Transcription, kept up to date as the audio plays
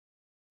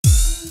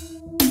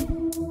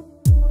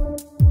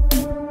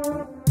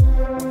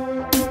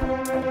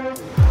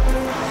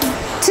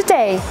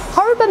Today,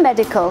 HORIBA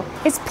Medical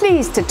is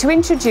pleased to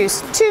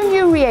introduce two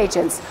new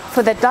reagents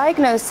for the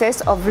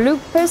diagnosis of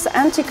lupus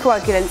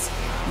anticoagulants,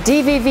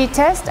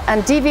 DVVtest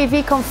and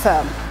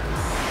DVVconfirm.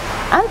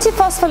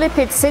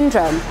 Antiphospholipid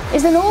syndrome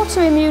is an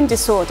autoimmune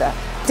disorder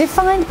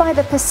defined by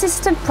the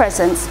persistent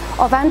presence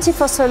of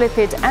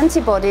antiphospholipid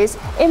antibodies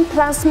in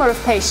plasma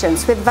of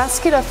patients with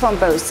vascular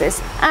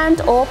thrombosis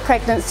and/or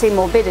pregnancy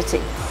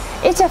morbidity.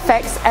 It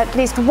affects at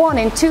least 1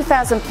 in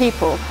 2,000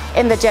 people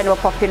in the general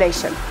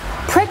population.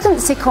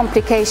 Pregnancy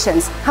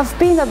complications have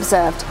been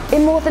observed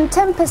in more than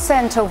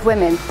 10% of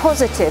women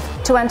positive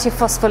to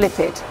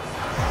antiphospholipid.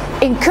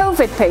 In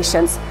COVID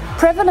patients,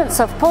 prevalence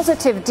of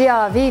positive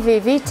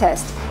DRVVV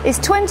test is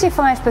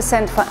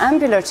 25% for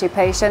ambulatory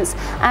patients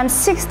and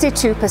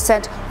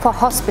 62% for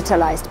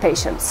hospitalized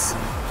patients.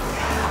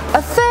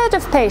 A third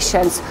of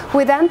patients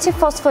with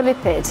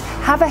antiphospholipids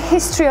have a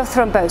history of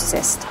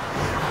thrombosis.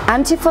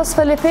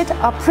 Antiphospholipids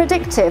are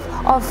predictive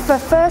of the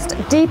first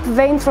deep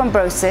vein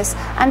thrombosis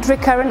and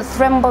recurrent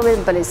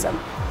thromboembolism.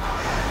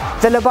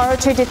 The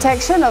laboratory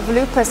detection of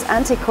lupus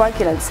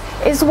anticoagulants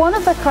is one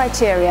of the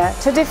criteria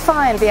to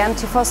define the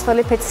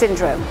antiphospholipid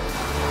syndrome.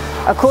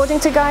 According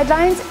to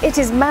guidelines, it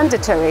is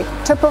mandatory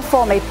to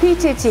perform a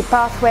PTT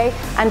pathway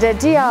and a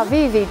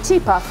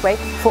DRVVT pathway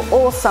for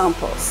all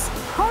samples.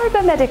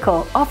 HORIBA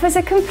Medical offers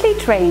a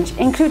complete range,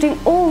 including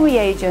all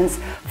reagents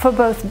for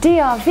both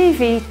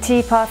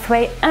DRVVT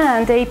pathway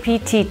and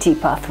APTT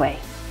pathway.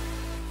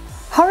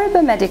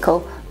 HORIBA Medical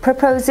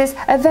proposes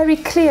a very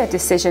clear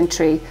decision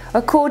tree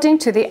according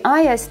to the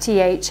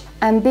ISTH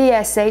and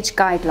BSH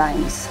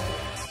guidelines.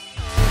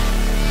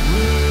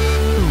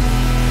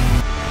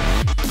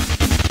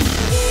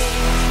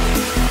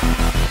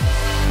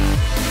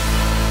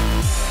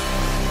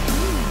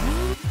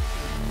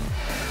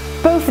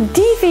 Both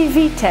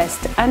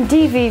DVVtest and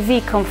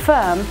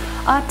DVVconfirm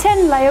are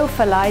 10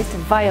 lyophilized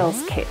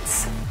vials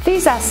kits.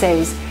 These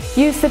assays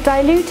use the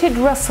diluted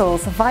Russell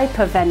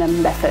VIPER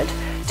VENOM method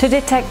to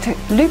detect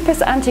lupus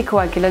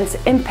anticoagulants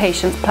in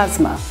patient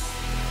plasma.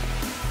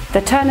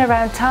 The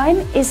turnaround time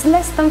is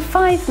less than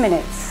 5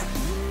 minutes.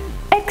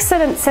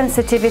 Excellent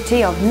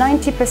sensitivity of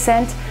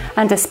 90%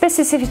 and a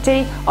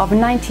specificity of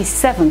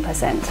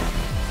 97%.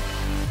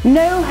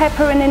 No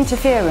heparin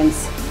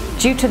interference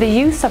due to the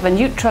use of a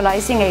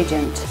neutralizing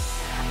agent,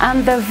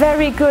 and the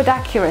very good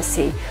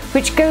accuracy,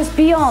 which goes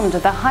beyond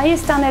the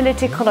highest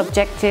analytical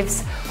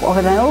objectives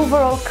with an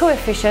overall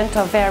coefficient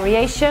of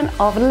variation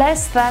of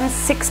less than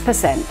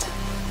 6%.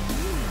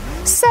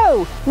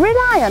 So,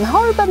 rely on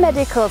HORIBA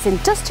Medical's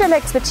industrial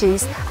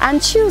expertise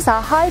and choose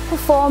our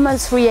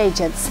high-performance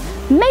reagents.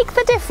 Make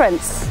the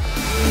difference!